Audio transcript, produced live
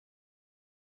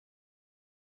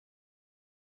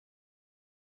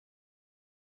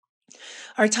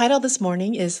Our title this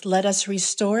morning is Let Us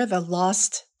Restore the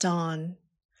Lost Dawn.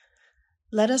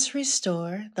 Let us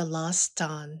restore the lost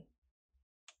dawn.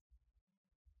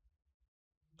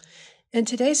 In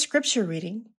today's scripture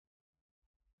reading,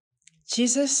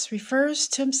 Jesus refers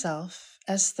to himself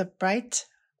as the bright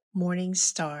morning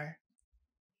star.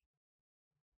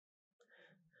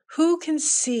 Who can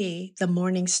see the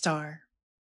morning star?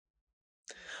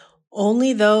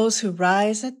 Only those who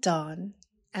rise at dawn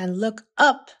and look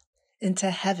up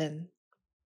into heaven.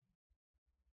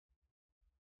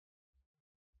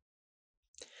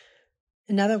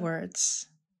 In other words,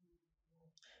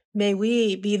 may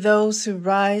we be those who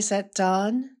rise at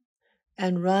dawn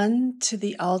and run to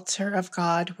the altar of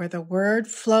God where the word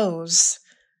flows.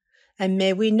 And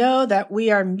may we know that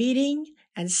we are meeting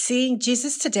and seeing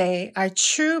Jesus today, our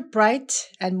true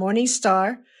bright and morning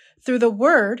star, through the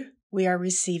word we are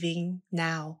receiving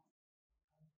now.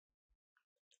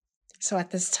 So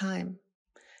at this time,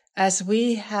 as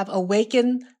we have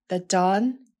awakened the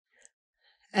dawn,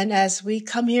 and as we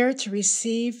come here to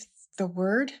receive the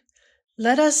word,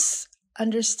 let us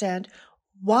understand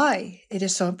why it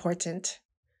is so important.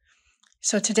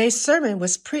 So today's sermon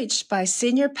was preached by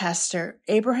Senior Pastor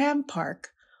Abraham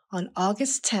Park on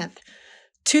August 10th,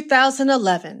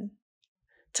 2011,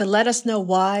 to let us know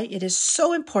why it is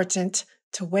so important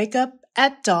to wake up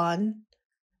at dawn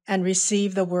and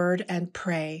receive the word and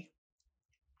pray.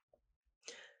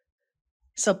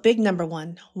 So big number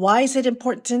one, why is it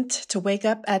important to wake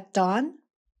up at dawn?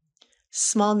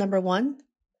 Small number one,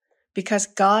 because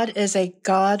God is a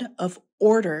God of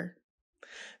order.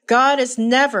 God is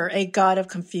never a God of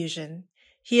confusion.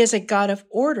 He is a God of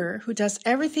order who does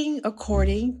everything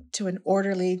according to an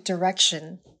orderly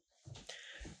direction.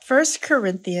 1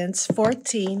 Corinthians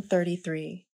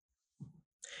 14:33.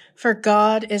 For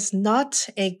God is not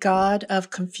a God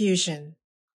of confusion.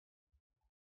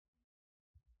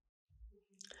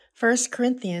 1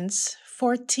 Corinthians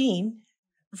 14,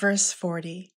 verse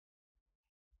 40.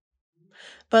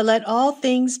 But let all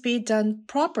things be done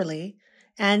properly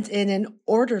and in an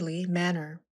orderly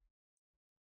manner.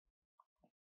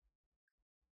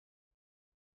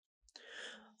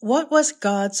 What was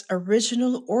God's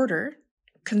original order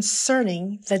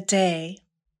concerning the day?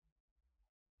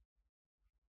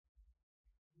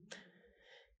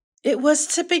 It was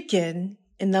to begin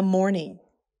in the morning.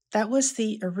 That was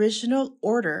the original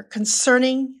order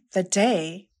concerning the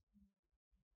day.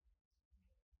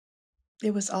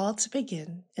 It was all to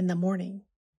begin in the morning.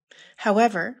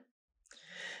 However,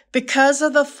 because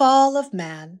of the fall of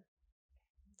man,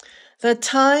 the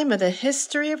time of the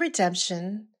history of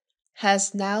redemption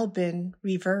has now been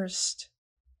reversed.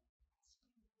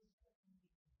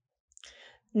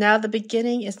 Now the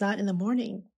beginning is not in the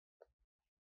morning,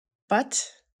 but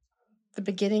the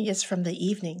beginning is from the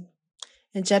evening.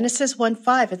 In Genesis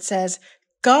 1:5, it says,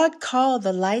 God called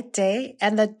the light day,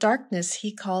 and the darkness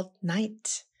he called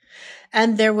night.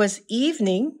 And there was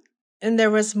evening, and there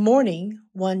was morning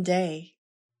one day.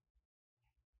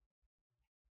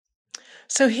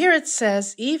 So here it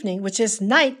says evening, which is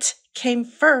night, came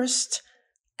first,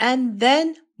 and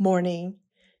then morning.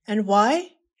 And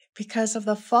why? Because of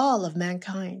the fall of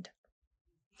mankind.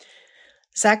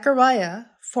 Zechariah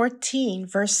 14,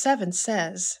 verse 7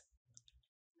 says,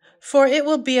 For it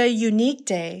will be a unique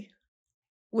day,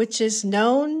 which is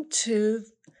known to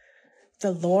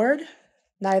the Lord,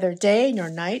 neither day nor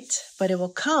night, but it will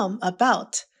come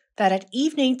about that at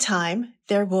evening time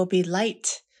there will be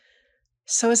light.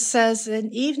 So it says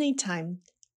in evening time,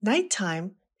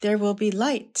 nighttime, there will be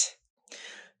light.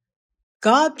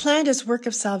 God planned his work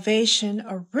of salvation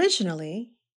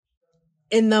originally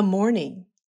in the morning,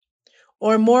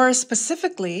 or more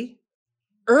specifically,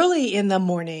 early in the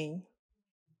morning.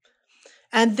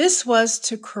 And this was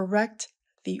to correct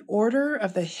the order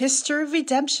of the history of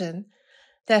redemption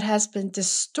that has been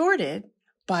distorted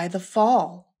by the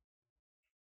fall.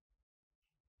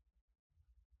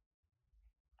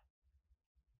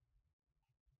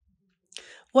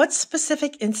 What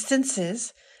specific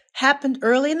instances happened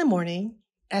early in the morning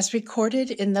as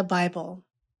recorded in the Bible?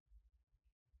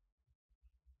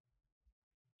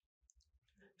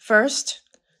 First,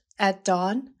 at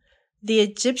dawn, the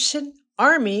Egyptian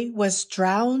army was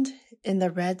drowned in the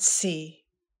Red Sea.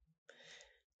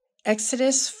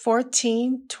 Exodus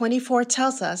 14:24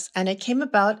 tells us, and it came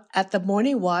about at the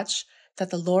morning watch that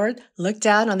the Lord looked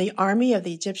down on the army of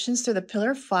the Egyptians through the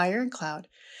pillar of fire and cloud,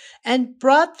 and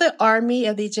brought the army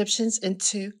of the Egyptians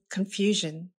into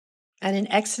confusion. And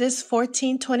in Exodus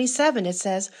 14:27 it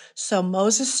says, So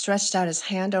Moses stretched out his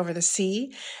hand over the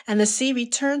sea, and the sea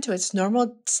returned to its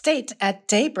normal state at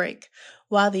daybreak,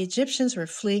 while the Egyptians were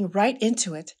fleeing right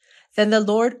into it. Then the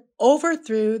Lord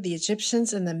overthrew the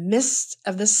Egyptians in the midst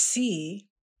of the sea.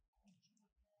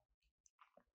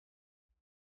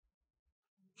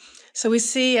 So we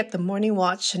see at the morning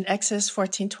watch in Exodus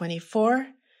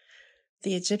 14:24,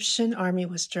 the Egyptian army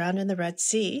was drowned in the Red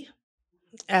Sea,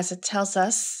 as it tells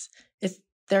us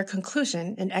their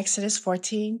conclusion in Exodus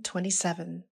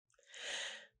 14:27.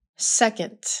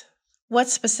 Second, what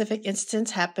specific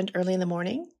instance happened early in the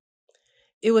morning?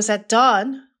 It was at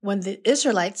dawn when the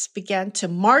Israelites began to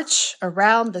march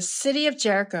around the city of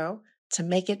Jericho to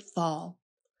make it fall.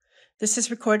 This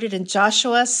is recorded in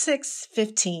Joshua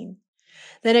 6:15.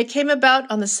 Then it came about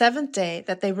on the seventh day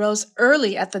that they rose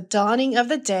early at the dawning of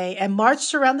the day and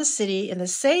marched around the city in the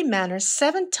same manner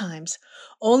 7 times.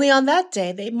 Only on that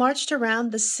day they marched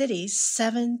around the city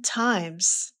 7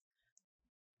 times.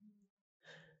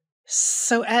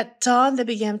 So at dawn they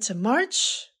began to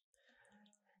march,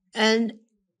 and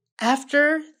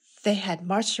after they had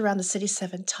marched around the city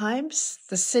 7 times,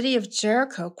 the city of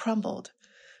Jericho crumbled.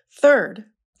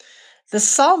 Third, the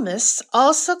psalmist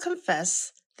also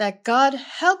confessed that God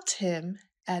helped him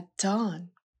at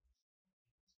dawn.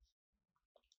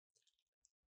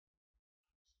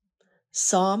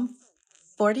 Psalm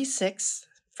 46,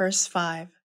 verse 5.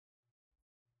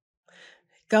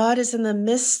 God is in the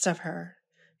midst of her.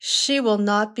 She will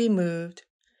not be moved.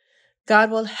 God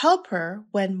will help her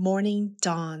when morning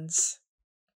dawns.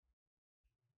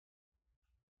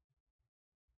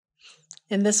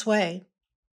 In this way,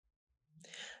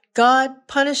 God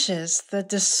punishes the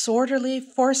disorderly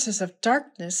forces of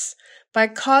darkness by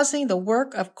causing the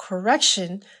work of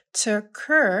correction to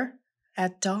occur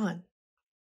at dawn.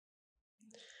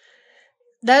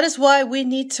 That is why we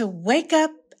need to wake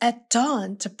up at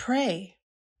dawn to pray.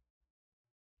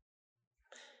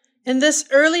 In this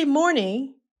early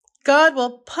morning, God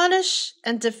will punish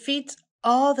and defeat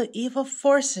all the evil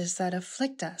forces that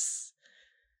afflict us.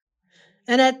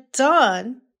 And at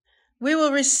dawn, we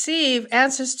will receive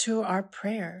answers to our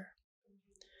prayer.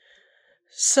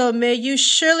 So may you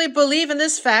surely believe in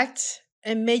this fact,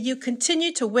 and may you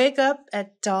continue to wake up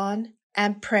at dawn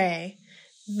and pray.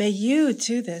 May you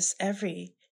do this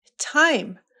every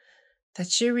time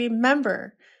that you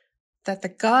remember that the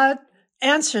God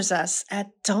answers us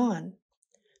at dawn.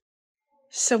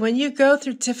 So when you go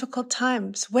through difficult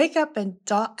times, wake up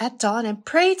at dawn and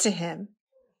pray to Him.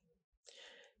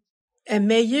 And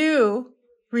may you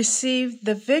receive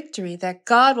the victory that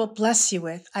God will bless you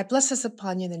with. I bless this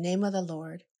upon you in the name of the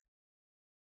Lord.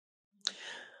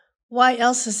 Why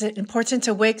else is it important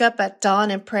to wake up at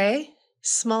dawn and pray?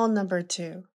 Small number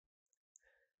 2.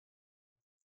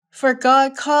 For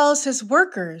God calls His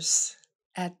workers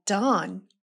at dawn.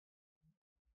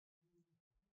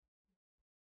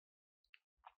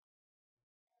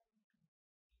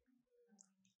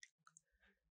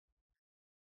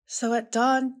 So at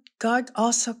dawn, God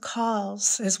also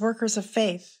calls His workers of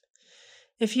faith.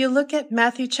 If you look at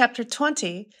Matthew chapter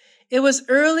 20, it was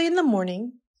early in the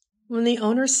morning when the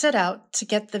owner set out to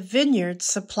get the vineyard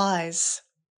supplies.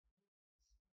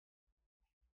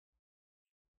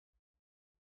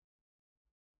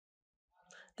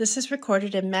 This is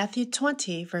recorded in Matthew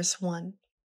 20, verse 1.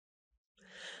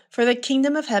 For the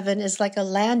kingdom of heaven is like a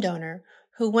landowner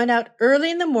who went out early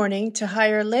in the morning to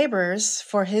hire laborers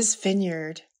for his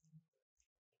vineyard.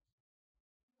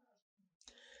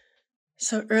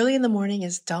 So early in the morning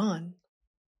is dawn.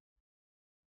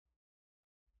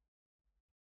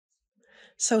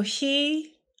 So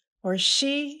he or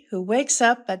she who wakes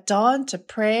up at dawn to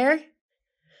prayer,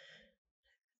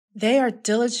 they are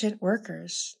diligent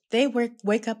workers. They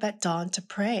wake up at dawn to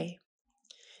pray.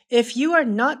 If you are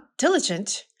not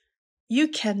diligent, you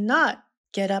cannot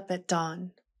get up at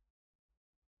dawn.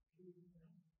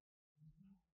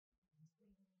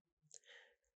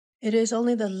 It is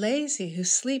only the lazy who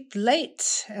sleep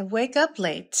late and wake up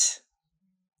late.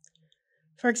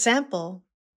 For example,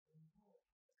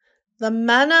 the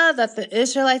manna that the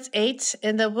Israelites ate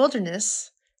in the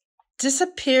wilderness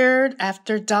disappeared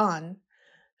after dawn,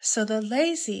 so the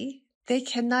lazy, they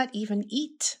cannot even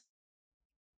eat.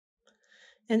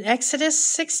 In Exodus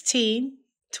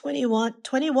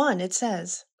 16:21, it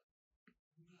says,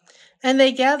 And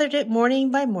they gathered it morning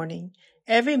by morning,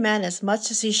 every man as much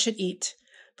as he should eat.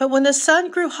 But when the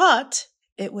sun grew hot,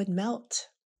 it would melt.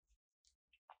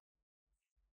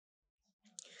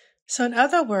 So in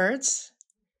other words,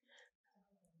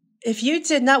 if you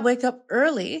did not wake up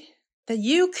early, then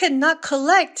you cannot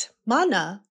collect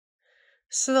manna.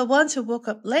 So the ones who woke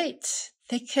up late,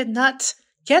 they could not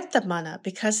get the manna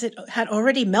because it had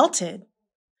already melted.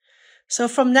 So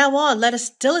from now on, let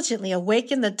us diligently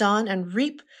awaken the dawn and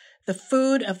reap the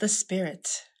food of the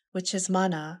Spirit, which is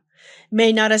manna.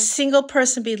 May not a single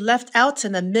person be left out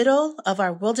in the middle of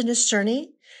our wilderness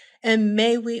journey, and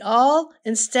may we all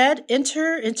instead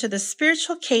enter into the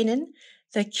spiritual Canaan,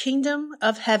 the kingdom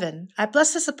of heaven. I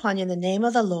bless this upon you in the name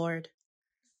of the Lord.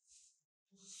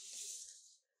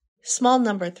 Small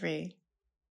number 3.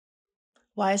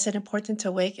 Why is it important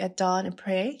to wake at dawn and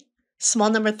pray? Small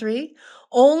number 3.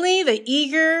 Only the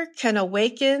eager can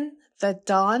awaken the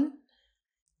dawn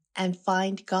and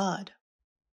find God.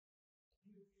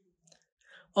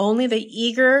 Only the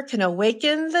eager can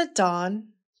awaken the dawn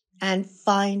and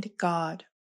find God.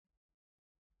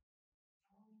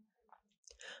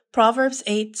 Proverbs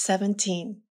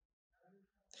 8:17.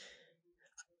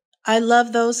 I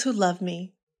love those who love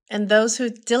me, and those who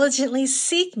diligently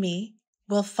seek me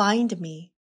will find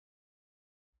me.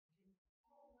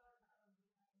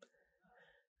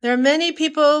 There are many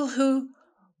people who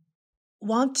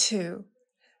want to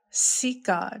seek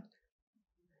God,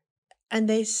 and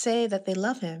they say that they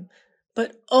love him,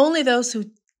 but only those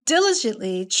who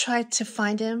diligently try to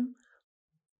find him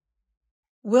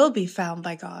will be found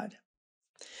by God.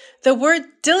 The word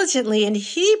diligently in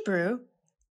Hebrew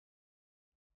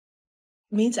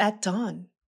means at dawn.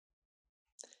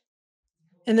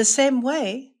 In the same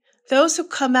way, those who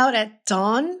come out at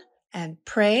dawn and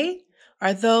pray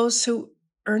are those who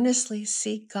earnestly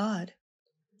seek God,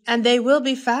 and they will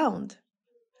be found.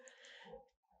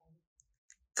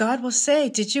 God will say,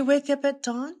 did you wake up at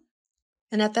dawn?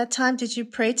 And at that time, did you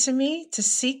pray to me, to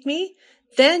seek me?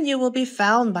 Then you will be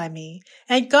found by me.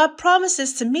 And God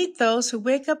promises to meet those who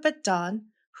wake up at dawn,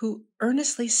 who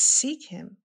earnestly seek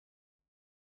him.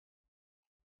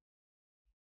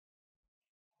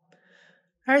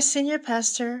 Our senior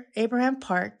pastor, Abraham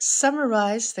Park,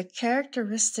 summarized the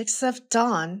characteristics of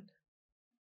dawn.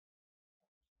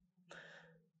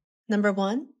 Number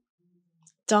 1,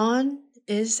 dawn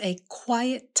is a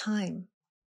quiet time.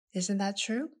 Isn't that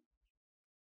true?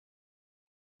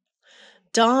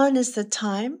 Dawn is the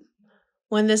time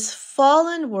when this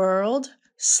fallen world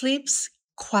sleeps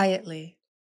quietly.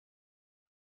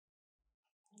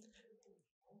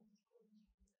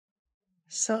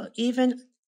 So even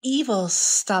evil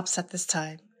stops at this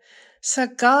time. So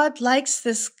God likes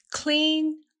this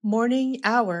clean morning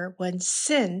hour when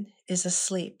sin is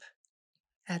asleep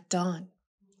at dawn.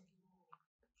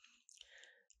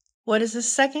 What is the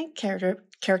second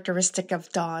characteristic of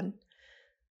dawn?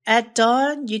 At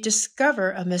dawn, you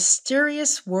discover a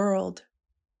mysterious world.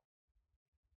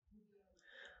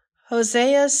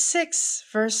 Hosea 6,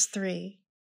 verse 3.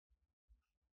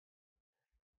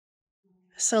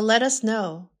 So let us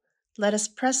know. Let us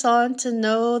press on to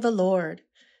know the Lord.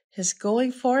 His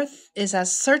going forth is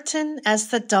as certain as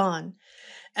the dawn,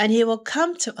 and he will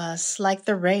come to us like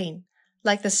the rain,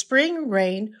 like the spring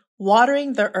rain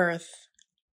watering the earth.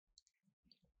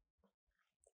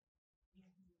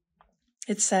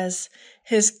 It says,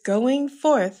 his going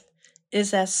forth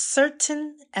is as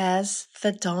certain as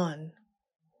the dawn.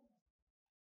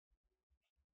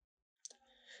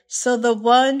 So the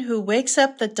one who wakes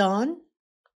up the dawn,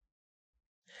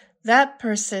 that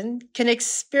person can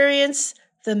experience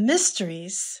the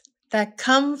mysteries that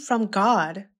come from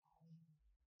God.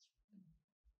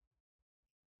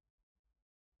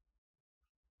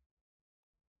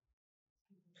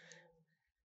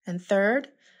 And third,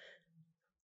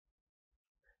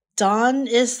 dawn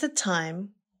is the time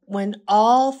when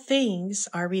all things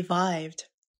are revived.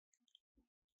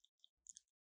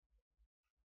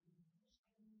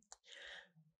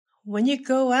 When you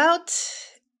go out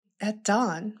at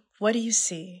dawn, what do you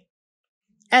see?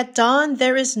 At dawn,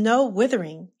 there is no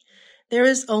withering. There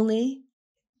is only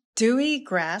dewy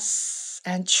grass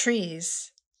and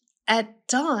trees. At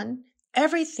dawn,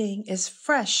 everything is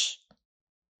fresh.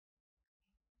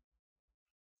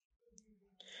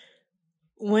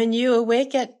 When you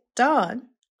awake at dawn,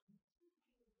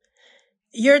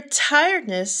 your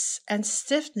tiredness and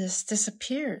stiffness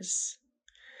disappears.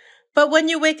 But when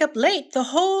you wake up late, the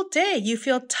whole day you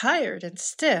feel tired and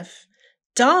stiff.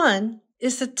 Dawn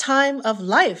is the time of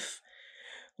life,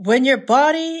 when your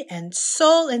body and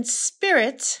soul and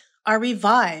spirit are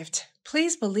revived.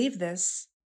 Please believe this.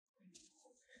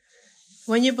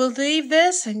 When you believe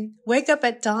this and wake up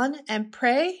at dawn and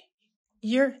pray,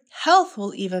 your health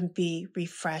will even be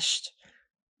refreshed.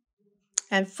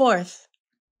 And fourth,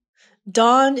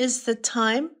 dawn is the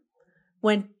time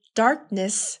when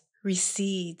darkness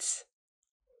recedes.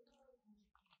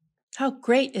 How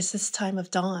great is this time of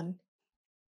dawn?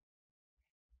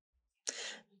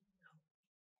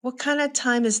 What kind of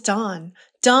time is dawn?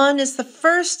 Dawn is the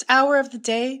first hour of the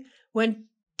day when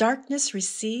darkness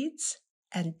recedes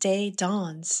and day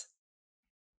dawns.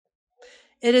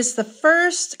 It is the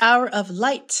first hour of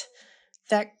light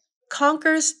that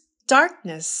conquers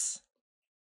darkness.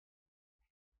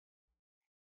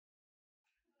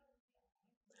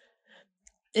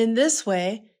 In this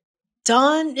way,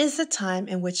 dawn is the time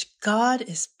in which God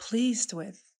is pleased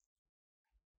with.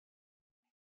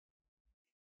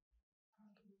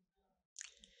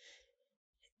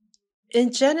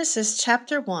 In Genesis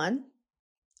chapter 1,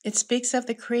 it speaks of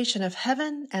the creation of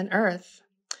heaven and earth.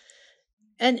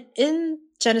 And in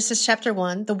Genesis chapter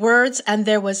 1, the words, "and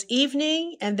there was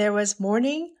evening and there was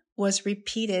morning," was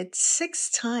repeated 6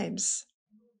 times.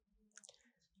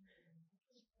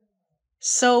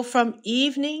 So from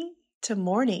evening to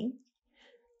morning,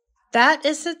 that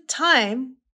is the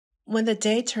time when the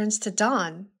day turns to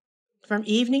dawn, from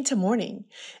evening to morning.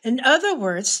 In other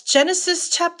words, Genesis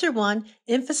chapter 1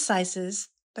 emphasizes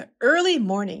the early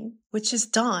morning, which is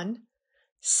dawn,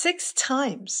 6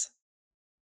 times.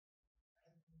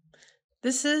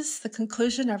 This is the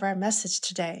conclusion of our message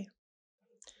today.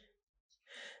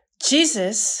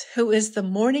 Jesus, who is the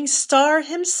morning star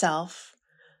himself,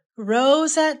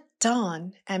 rose at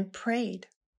dawn and prayed.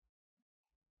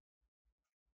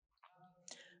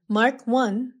 Mark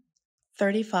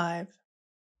 1:35.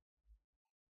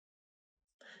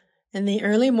 In the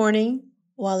early morning,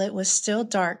 while it was still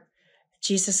dark,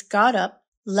 Jesus got up,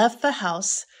 left the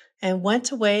house, and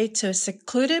went away to a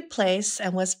secluded place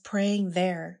and was praying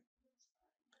there.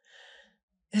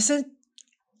 Isn't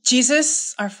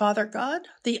Jesus our Father God,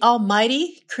 the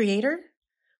Almighty Creator?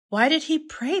 Why did he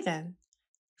pray then?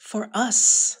 For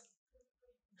us.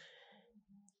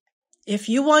 If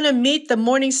you want to meet the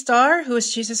morning star, who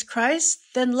is Jesus Christ,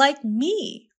 then like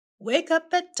me, wake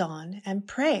up at dawn and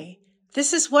pray.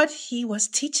 This is what he was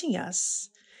teaching us.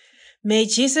 May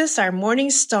Jesus, our morning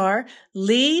star,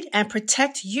 lead and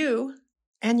protect you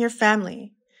and your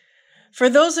family. For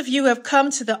those of you who have come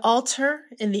to the altar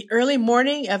in the early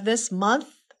morning of this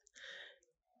month,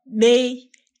 may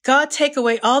God take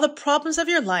away all the problems of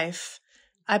your life.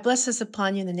 I bless this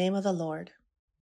upon you in the name of the Lord.